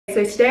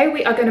So today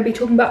we are going to be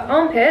talking about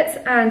armpits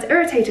and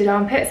irritated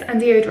armpits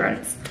and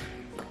deodorants.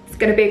 It's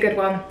going to be a good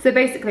one. So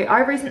basically,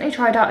 I recently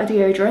tried out a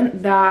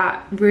deodorant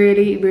that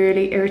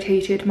really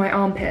irritated my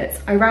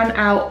armpits. I ran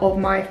out of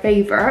my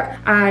favourite,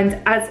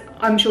 and as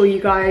I'm sure you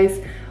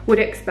guys would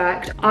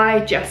expect,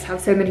 I just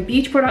have so many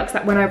beauty products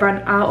that when I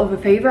run out of a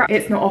favourite,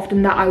 it's not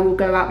often that I will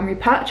go out and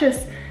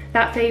repurchase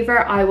that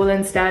favourite. I will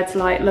instead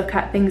like look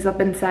at things I've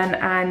been sent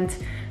and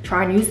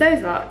try and use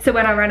those up. So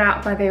when I ran out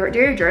of my favourite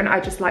deodorant,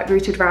 I just like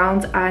rooted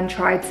around and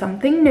tried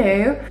something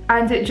new,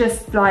 and it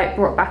just like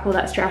brought back all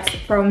that stress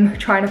from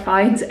trying to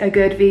find a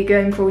good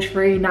vegan,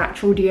 cruelty-free,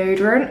 natural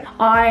deodorant.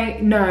 I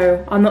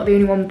know I'm not the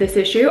only one with this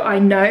issue. I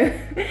know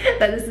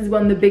that this is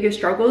one of the biggest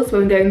struggles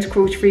when going to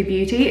cruelty-free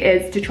beauty,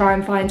 is to try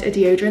and find a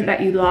deodorant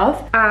that you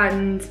love.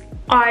 And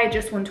I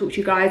just want to talk to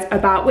you guys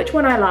about which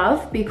one I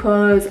love,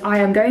 because I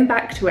am going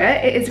back to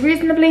it. It is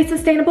reasonably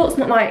sustainable. It's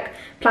not like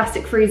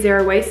plastic-free,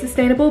 zero waste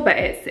sustainable, but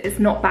it's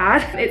not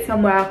bad. It's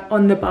somewhere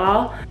on the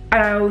bar.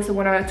 And I also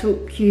want to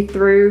talk you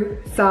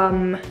through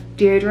some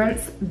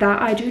deodorants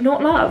that I do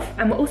not love.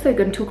 And we're also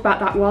going to talk about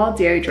that wild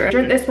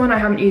deodorant. This one I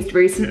haven't used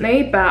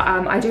recently, but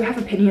I do have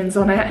opinions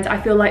on it. And I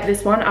feel like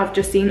this one I've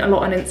just seen a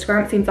lot on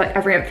Instagram. It seems like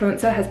every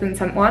influencer has been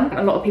sent one.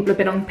 A lot of people have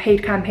been on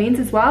paid campaigns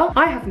as well.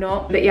 I have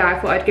not, but yeah, I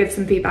thought I'd give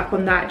some feedback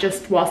on that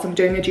just whilst I'm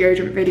doing a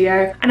deodorant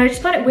video. And I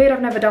just find it weird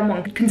I've never done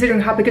one, considering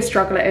how big a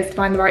struggle it is to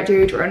find the right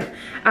deodorant.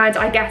 And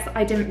I guess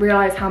I didn't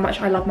realise how much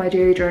I love my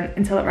deodorant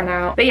until it ran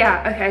out. But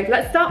yeah, okay,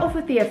 let's start off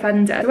with the offender.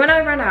 So when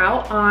I ran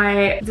out,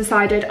 I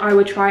decided I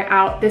would try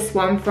out this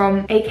one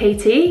from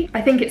AKT.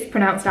 I think it's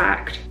pronounced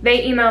ACT.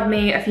 They emailed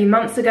me a few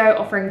months ago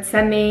offering to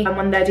send me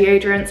one of their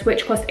deodorants,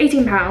 which cost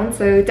 £18,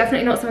 so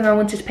definitely not something I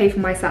wanted to pay for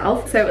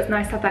myself. So it was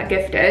nice to have that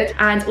gifted.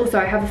 And also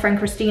I have a friend,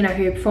 Christina,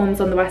 who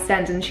performs on the West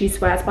End, and she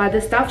swears by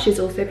this stuff. She's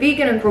also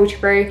vegan and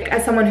cruelty-free.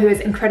 As someone who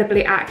is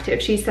incredibly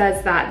active, she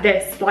says that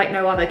this, like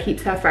no other,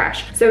 keeps her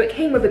fresh. So it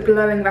came with a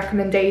glowing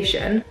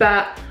recommendation,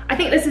 but I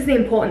think this is the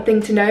important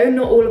thing to know.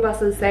 Not all of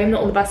us are the same,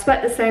 not all of us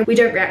sweat the same. We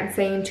don't react the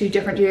same to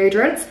different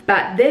deodorants,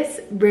 but this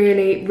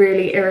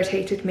really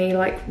irritated me,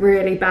 like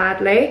really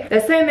badly.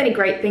 There's so many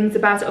great things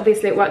about it.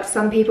 Obviously it works for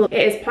some people.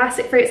 It is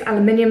plastic free, it's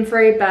aluminium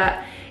free,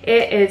 but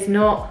it is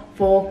not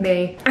for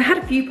me. I had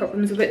a few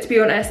problems with it, to be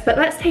honest, but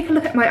let's take a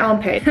look at my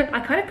armpit. I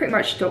kind of pretty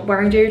much stopped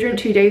wearing deodorant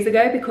 2 days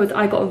ago because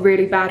I got a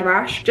really bad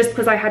rash, just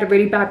because I had a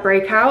really bad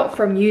breakout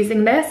from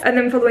using this. And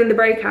then following the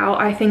breakout,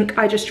 I think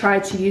I just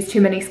tried to use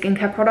too many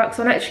skincare products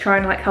on it to try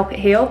and like help it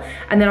heal.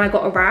 And then I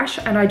got a rash,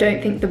 and I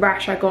don't think the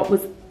rash I got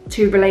was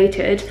too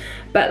related,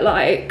 but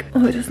like,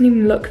 oh, it doesn't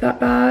even look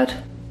that bad.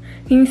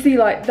 Can you see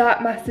like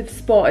that massive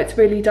spot? It's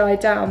really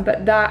died down,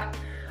 but that,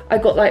 I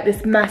got like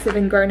this massive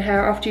ingrown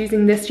hair after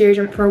using this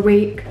deodorant for a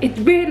week. It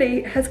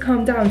really has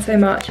calmed down so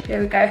much.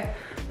 Here we go,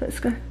 let's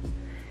go.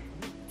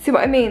 See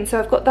what I mean? So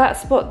I've got that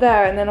spot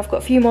there, and then I've got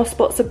a few more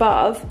spots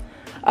above,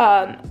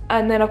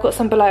 and then I've got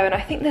some below, and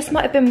I think this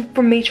might have been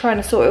from me trying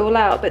to sort it all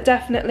out, but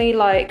definitely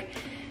like,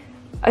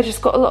 I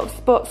just got a lot of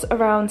spots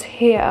around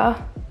here,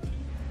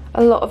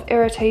 a lot of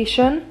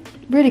irritation.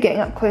 Really getting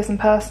up close and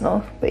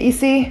personal, but you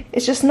see,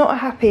 it's just not a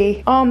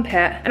happy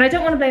armpit. And I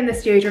don't want to blame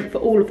this deodorant for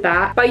all of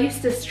that, but I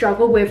used to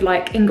struggle with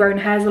like ingrown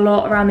hairs a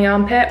lot around the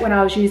armpit when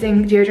I was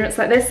using deodorants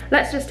like this.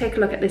 Let's just take a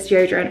look at this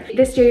deodorant.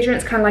 This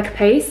deodorant's kind of like a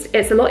paste.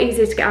 It's a lot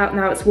easier to get out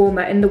now it's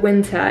warmer. In the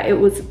winter, it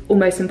was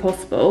almost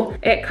impossible.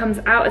 It comes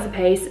out as a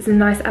paste. It's a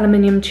nice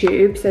aluminium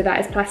tube, so that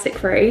is plastic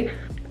free.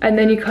 And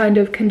then you kind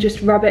of can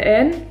just rub it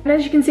in. And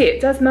as you can see,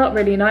 it does melt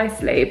really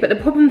nicely, but the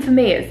problem for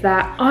me is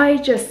that I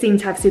just seem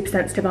to have super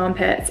sensitive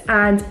armpits,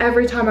 and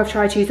every time I've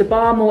tried to use a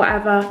balm or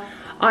whatever,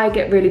 I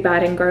get really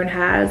bad ingrown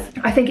hairs.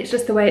 I think it's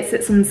just the way it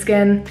sits on the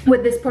skin.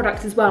 With this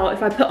product as well,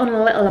 if I put on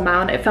a little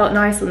amount, it felt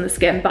nice on the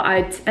skin, but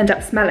I'd end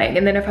up smelling.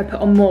 And then if I put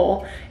on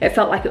more, it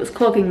felt like it was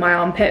clogging my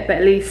armpit, but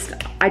at least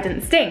I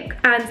didn't stink.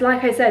 And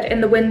like I said, in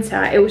the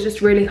winter, it was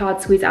just really hard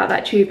to squeeze out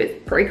that tube.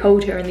 It's pretty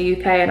cold here in the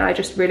UK, and I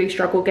just really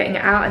struggled getting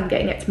it out and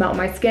getting it to melt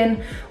my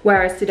skin.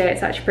 Whereas today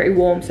it's actually pretty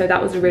warm, so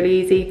that was a really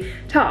easy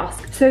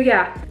task. So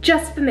yeah,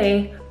 just for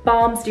me,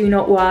 balms do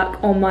not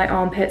work on my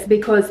armpits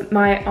because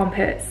my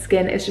armpit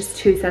skin is just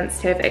too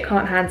sensitive. It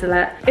can't handle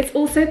it. It's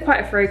also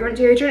quite a fragrant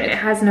deodorant. It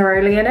has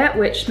neroli in it,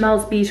 which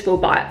smells beautiful,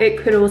 but it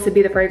could also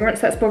be the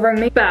fragrance that's bothering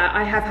me. But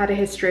I have had a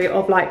history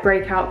of like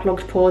breakout,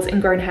 clogged pores,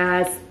 ingrown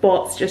hairs,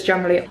 spots just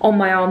generally on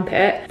my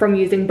armpit from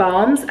using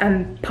balms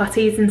and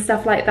putties and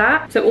stuff like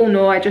that. So all in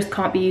all, I just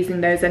can't be using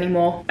those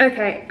anymore.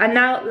 Okay, and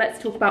now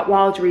let's talk about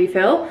Wild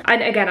Refill.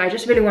 And again, I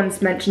just really wanted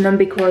to mention them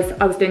because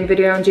I was doing a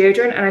video on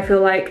deodorant, and I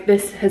feel like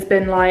this has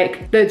been like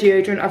the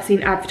deodorant I've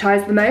seen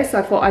advertised the most, so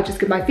I thought I'd just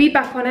give my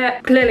feedback on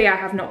it. Clearly I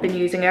have not been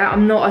using it.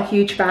 I'm not a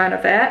huge fan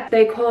of it.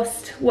 They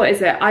cost, what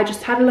is it? I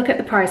just had a look at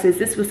the prices.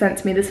 This was sent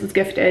to me, this was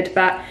gifted,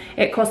 but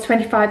it costs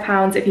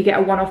 £25 if you get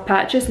a one-off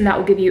purchase, and that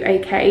will give you a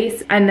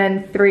case and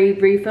then 3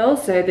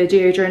 refills. So the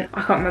deodorant,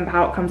 I can't remember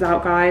how it comes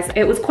out, guys.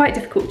 It was quite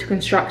difficult to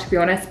construct, to be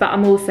honest, but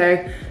I'm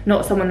also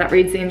not someone that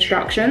reads the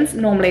instructions.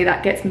 Normally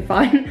that gets me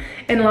fine.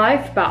 in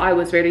life, but I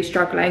was really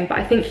struggling. But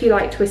I think you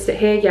like twist it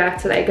here, yeah,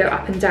 to let it go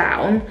up and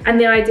down. And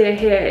the idea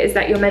here is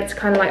that you're meant to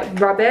kind of like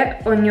rub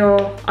it on your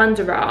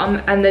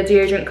underarm and the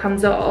deodorant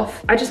comes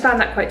off. I just found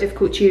that quite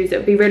difficult to use. It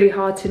would be really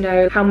hard to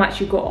know how much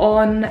you got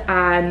on,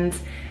 and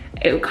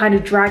it would kind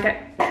of drag it.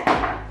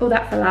 Oh,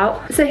 that fell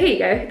out. So here you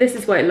go, this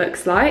is what it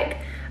looks like.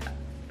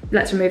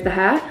 Let's remove the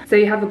hair. So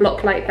you have a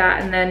block like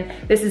that, and then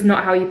this is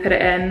not how you put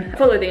it in.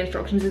 Follow the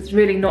instructions. It's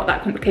really not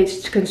that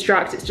complicated to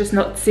construct. It's just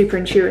not super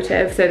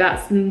intuitive. So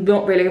that's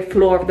not really a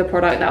flaw of the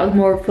product. That was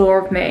more a flaw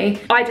of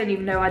me. I didn't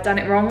even know I'd done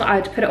it wrong.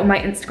 I'd put it on my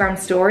Instagram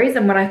stories,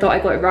 and when I thought I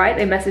got it right,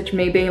 they messaged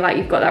me being like,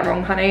 you've got that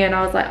wrong, honey. And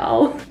I was like,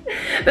 oh.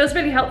 But it was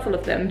really helpful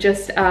of them.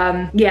 Just,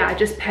 yeah,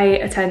 just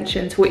pay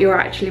attention to what you're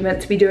actually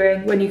meant to be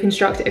doing when you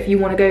construct it if you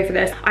want to go for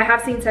this. I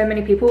have seen so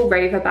many people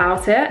rave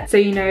about it. So,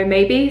 you know,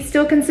 maybe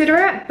still consider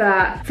it,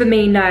 but for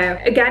me, no.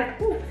 Again,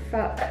 ooh,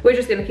 fuck. We're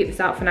just gonna keep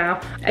this out for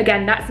now.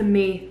 Again, that's a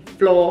me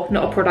flaw,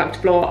 not a product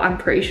flaw, I'm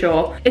pretty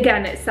sure.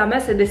 Again, it's summer,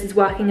 so this is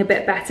working a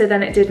bit better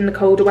than it did in the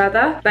colder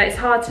weather, but it's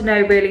hard to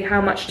know really how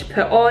much to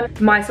put on.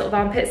 My sort of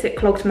armpits, it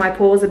clogged my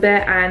pores a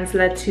bit and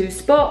led to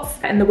spots.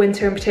 In the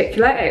winter in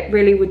particular, it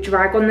really would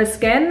drag on the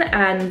skin,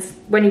 and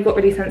when you've got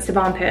really sensitive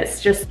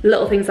armpits, just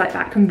little things like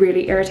that can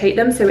really irritate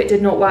them, so it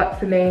did not work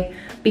for me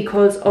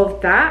because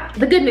of that.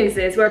 The good news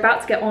is we're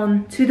about to get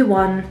on to the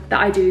one that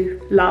I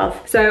do love.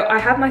 So I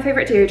have my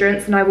favorite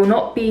deodorants, and I will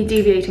not be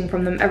deviating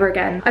from them ever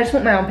again. I just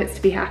want my armpits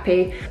to be happy.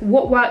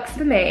 What works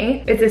for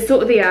me is this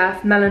Salt of the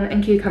Earth Melon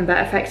and Cucumber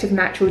Effective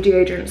Natural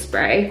Deodorant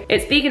Spray.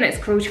 It's vegan, it's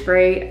cruelty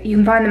free. You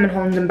can find them in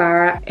Holland &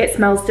 Barrett. It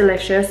smells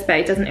delicious, but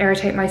it doesn't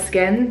irritate my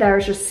skin. There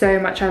is just so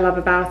much I love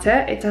about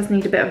it. It does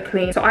need a bit of a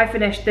clean. So I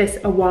finished this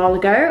a while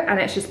ago, and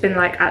it's just been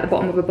like at the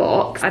bottom of a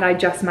box, and I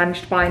just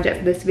managed to find it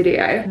for this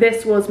video.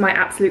 This was my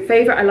absolute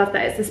favorite. I love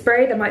that it's a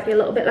spray. There might be a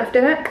little bit left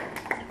in it.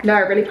 No,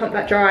 it really pumped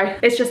that dry.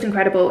 It's just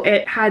incredible.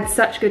 It had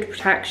such good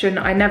protection.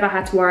 I never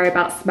had to worry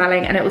about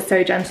smelling, and it was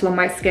so gentle on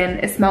my skin.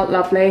 It smelled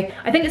lovely.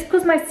 I think it's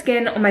because my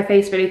skin on my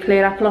face really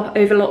cleared up a lot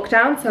over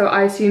lockdown, so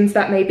I assumed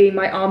that maybe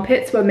my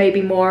armpits were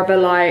maybe more of a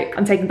like,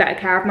 I'm taking better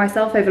care of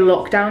myself over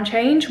lockdown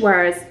change,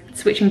 whereas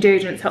switching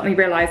deodorants helped me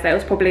realise that it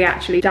was probably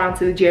actually down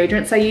to the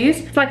deodorants I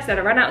used. So like I said,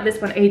 I ran out of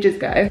this one ages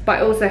ago, but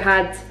I also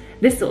had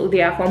this Salt of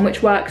the Earth one,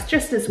 which works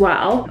just as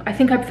well. I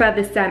think I prefer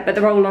this scent, but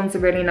the roll-ons are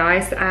really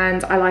nice,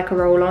 and I like a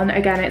roll-on.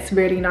 Again, it's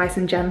really nice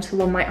and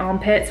gentle on my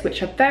armpits,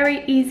 which are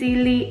very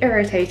easily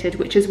irritated,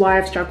 which is why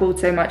I've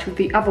struggled so much with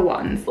the other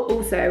ones.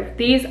 Also,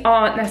 these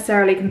aren't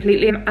necessarily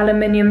completely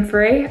aluminium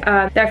free.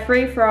 They're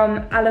free from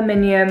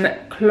aluminium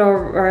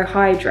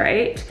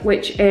chlorohydrate,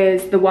 which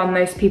is the one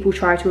most people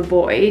try to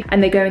avoid,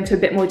 and they go into a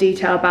bit more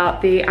detail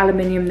about the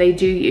aluminium they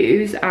do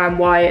use and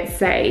why it's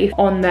safe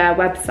on their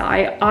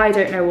website. I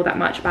don't know all that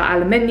much about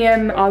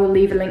aluminium. I will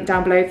leave a link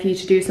down below for you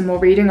to do some more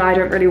reading. I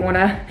don't really want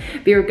to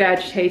be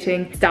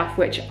regurgitating stuff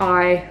which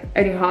I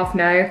only half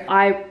know.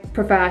 I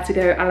prefer to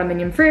go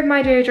aluminium free of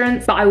my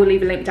deodorants, but I will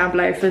leave a link down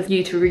below for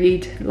you to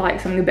read like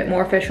something a bit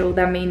more official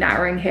than me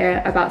nattering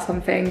here about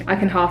something I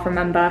can half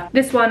remember.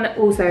 This one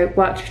also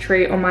worked a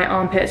treat on my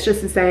armpits,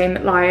 just the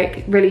same,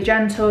 like really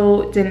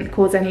gentle, didn't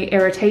cause any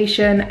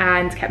irritation,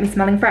 and kept me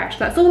smelling fresh.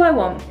 That's all I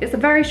want. It's a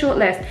very short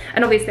list,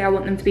 and obviously I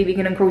want them to be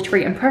vegan and cruelty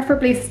free and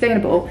preferably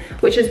sustainable,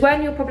 which is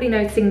when you're probably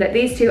noticing that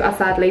these two are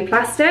sadly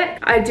plastic.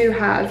 I do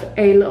have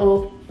a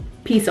little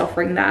peace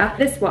offering there.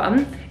 This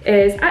one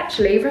is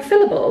actually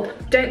refillable.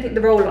 Don't think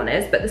the roll-on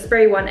is, but the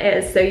spray one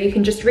is, so you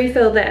can just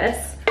refill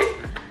this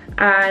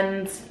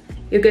and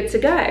you're good to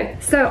go.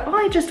 So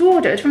I just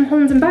ordered from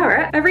Holland &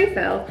 Barrett a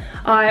refill.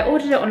 I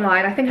ordered it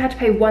online. I think I had to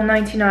pay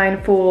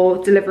 $1.99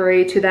 for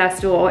delivery to their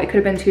store. It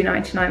could have been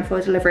 $2.99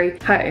 for delivery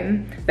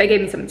home, but it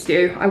gave me something to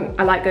do.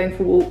 I like going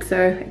for walks, so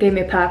it gave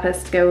me a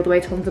purpose to go all the way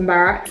to Holland &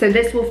 Barrett. So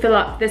this will fill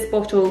up this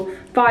bottle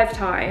 5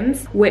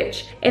 times,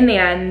 which in the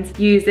end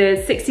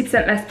uses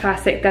 60% less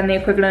plastic than the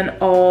equivalent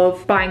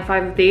of buying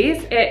 5 of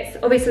these. It's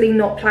obviously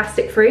not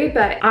plastic free,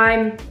 but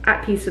I'm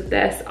at peace with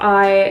this.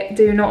 I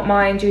do not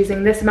mind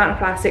using this amount of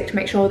plastic to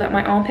make sure that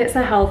my armpits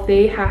are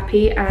healthy,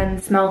 happy,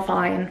 and smell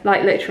fine.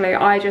 Like literally,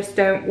 I just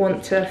don't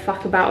want to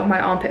fuck about with my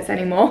armpits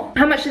anymore.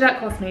 How much did that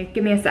cost me?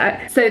 Give me a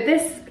sec. So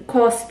this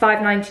cost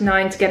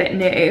 $5.99 to get it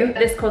new.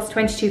 This costs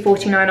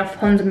 $22.49 off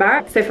Holland &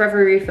 Barrett. So for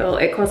every refill,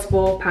 it costs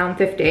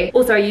 £4.50.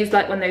 Also, I used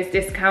like one of those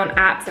discount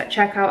apps at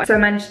checkout, so I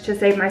managed to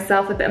save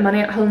myself a bit of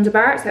money at Holland &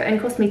 Barrett, so it only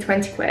cost me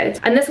 20 quid.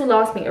 And this will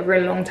last me a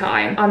really long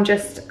time.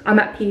 I'm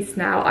at peace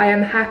now. I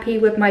am happy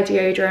with my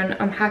deodorant.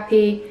 I'm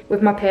happy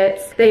with my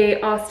pits.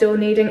 They are still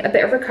needing a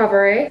bit of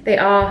recovery. They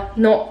are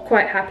not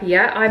quite happy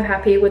yet. I'm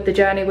happy with the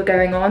journey we're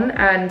going on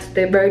and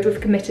the road we've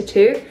committed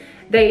to.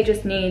 They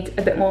just need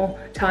a bit more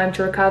time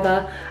to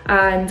recover,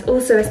 and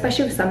also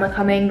especially with summer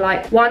coming,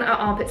 like 1, our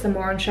armpits are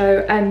more on show,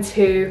 and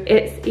 2,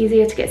 it's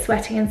easier to get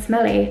sweaty and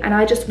smelly, and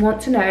I just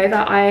want to know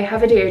that I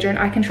have a deodorant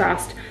I can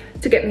trust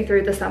to get me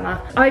through the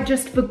summer. I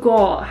just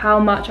forgot how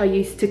much I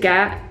used to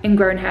get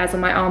ingrown hairs on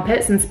my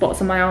armpits and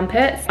spots on my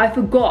armpits. I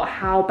forgot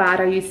how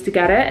bad I used to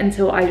get it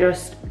until I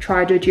just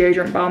tried a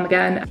deodorant balm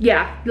again.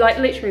 Yeah, like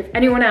literally if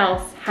anyone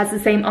else has the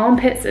same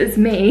armpits as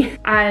me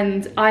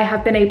and I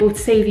have been able to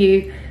save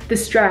you the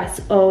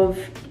stress of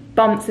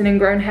bumps and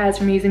ingrown hairs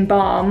from using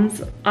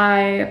balms,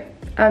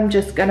 I'm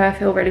just gonna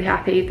feel really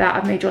happy that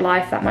I've made your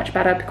life that much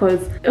better,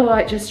 because oh,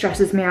 it just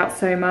stresses me out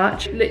so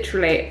much.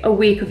 Literally a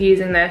week of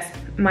using this,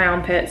 my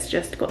armpits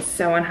just got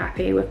so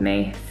unhappy with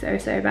me,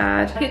 so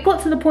bad. It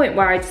got to the point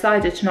where I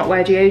decided to not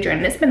wear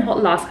deodorant. It's been hot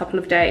the last couple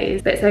of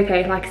days, but it's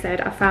okay. Like I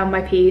said, I found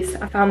my peace,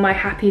 I found my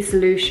happy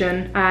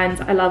solution, and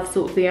I love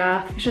Salt of the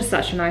Earth. It's just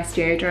such a nice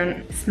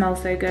deodorant. It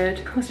smells so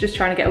good. I was just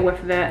trying to get a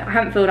whiff of it. I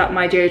haven't filled up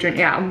my deodorant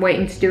yet. I'm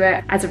waiting to do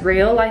it as a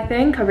reel, I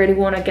think. I really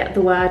want to get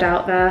the word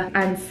out there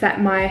and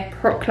set my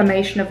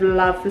proclamation of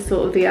love for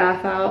Salt of the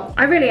Earth out.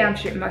 I really am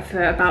shooting my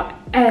foot about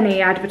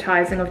any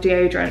advertising of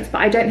deodorants,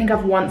 but I don't think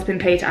I've once been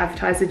paid to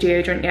advertise a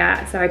deodorant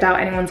yet, so I doubt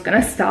anyone's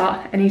gonna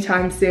start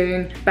anytime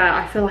soon. But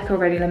I feel like I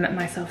already limit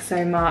myself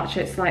so much.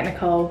 It's like,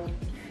 Nicole,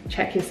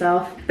 check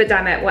yourself. But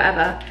damn it,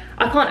 whatever.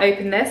 I can't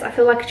open this, I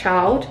feel like a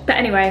child. But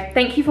anyway,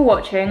 thank you for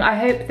watching. I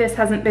hope this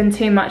hasn't been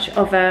too much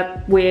of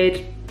a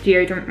weird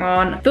deodorant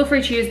rant. Feel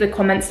free to use the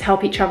comments to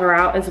help each other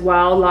out as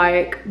well.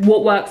 Like,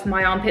 what works for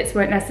my armpits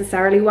won't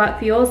necessarily work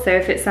for yours, so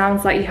if it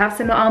sounds like you have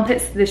similar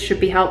armpits, this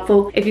should be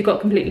helpful. If you've got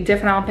completely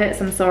different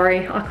armpits, I'm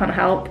sorry, I can't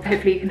help.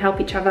 Hopefully you can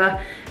help each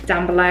other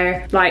down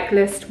below. Like,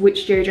 list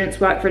which deodorants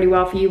work really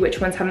well for you,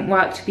 which ones haven't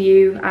worked for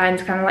you, and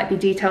kind of like be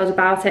detailed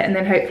about it, and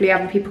then hopefully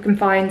other people can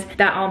find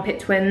their armpit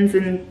twins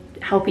and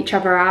help each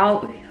other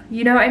out.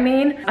 You know what I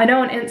mean? I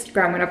know on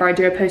Instagram, whenever I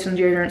do a post on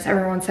deodorants,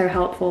 everyone's so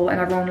helpful and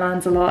everyone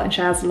learns a lot and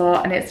shares a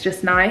lot, and it's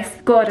just nice.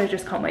 God, I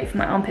just can't wait for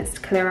my armpits to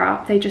clear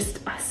up. They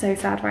just are so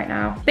sad right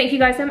now. Thank you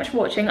guys so much for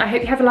watching. I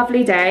hope you have a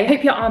lovely day. I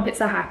hope your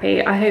armpits are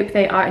happy. I hope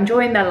they are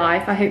enjoying their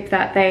life. I hope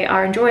that they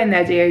are enjoying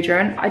their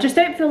deodorant. I just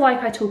don't feel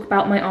like I talk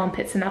about my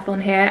armpits enough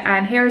on here,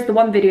 and here is the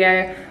one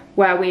video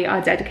where we are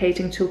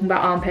dedicating to talking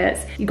about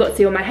armpits. You got to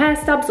see all my hair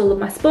stubs, all of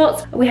my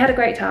spots. We had a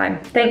great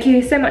time. Thank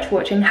you so much for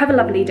watching. Have a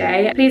lovely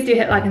day. Please do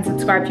hit like and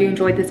subscribe if you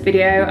enjoyed this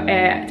video.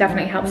 It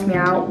definitely helps me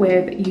out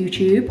with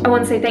YouTube. I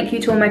want to say thank you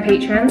to all my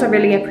patrons. I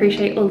really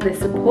appreciate all the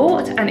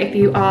support. And if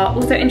you are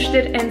also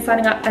interested in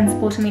signing up and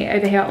supporting me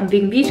over here on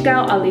Vegan Beauty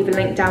Girl, I'll leave a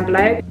link down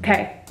below.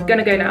 Okay,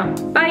 gonna go now.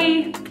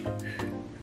 Bye.